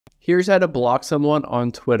Here's how to block someone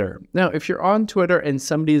on Twitter. Now, if you're on Twitter and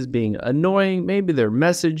somebody is being annoying, maybe they're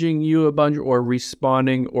messaging you a bunch or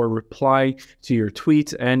responding or replying to your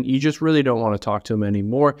tweets, and you just really don't want to talk to them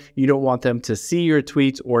anymore. You don't want them to see your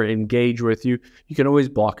tweets or engage with you. You can always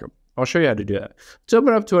block them. I'll show you how to do that. Let's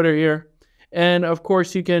open up Twitter here. And of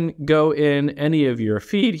course, you can go in any of your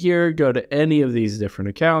feed here, go to any of these different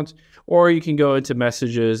accounts, or you can go into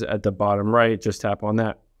messages at the bottom right, just tap on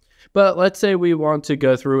that. But let's say we want to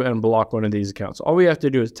go through and block one of these accounts. All we have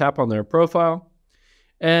to do is tap on their profile.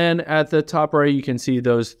 And at the top right, you can see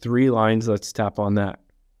those 3 lines. Let's tap on that.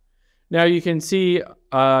 Now you can see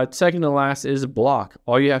second to last is block.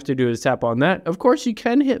 All you have to do is tap on that. Of course, you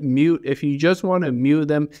can hit mute if you just want to mute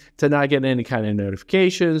them to not get any kind of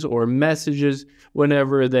notifications or messages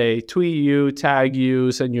whenever they tweet you, tag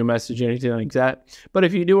you, send you a message, anything like that. But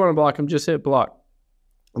if you do want to block them, just hit block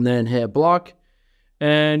and then hit block.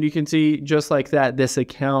 And you can see just like that, this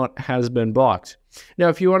account has been blocked. Now,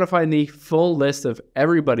 if you want to find the full list of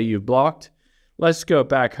everybody you've blocked, let's go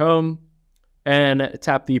back home and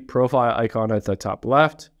tap the profile icon at the top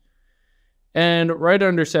left. And right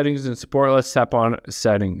under settings and support, let's tap on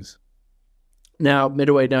settings. Now,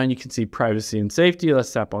 midway down, you can see privacy and safety.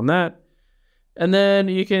 Let's tap on that. And then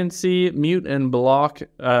you can see mute and block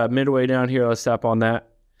midway down here. Let's tap on that.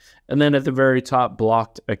 And then at the very top,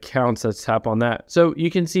 blocked accounts, let's tap on that. So you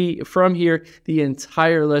can see from here the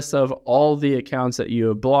entire list of all the accounts that you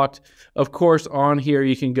have blocked. Of course, on here,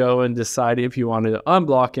 you can go and decide if you wanted to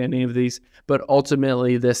unblock any of these, but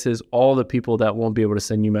ultimately this is all the people that won't be able to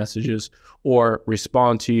send you messages or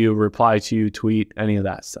respond to you, reply to you, tweet, any of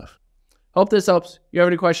that stuff. Hope this helps. If you have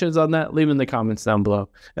any questions on that, leave them in the comments down below,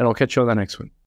 and I'll catch you on the next one.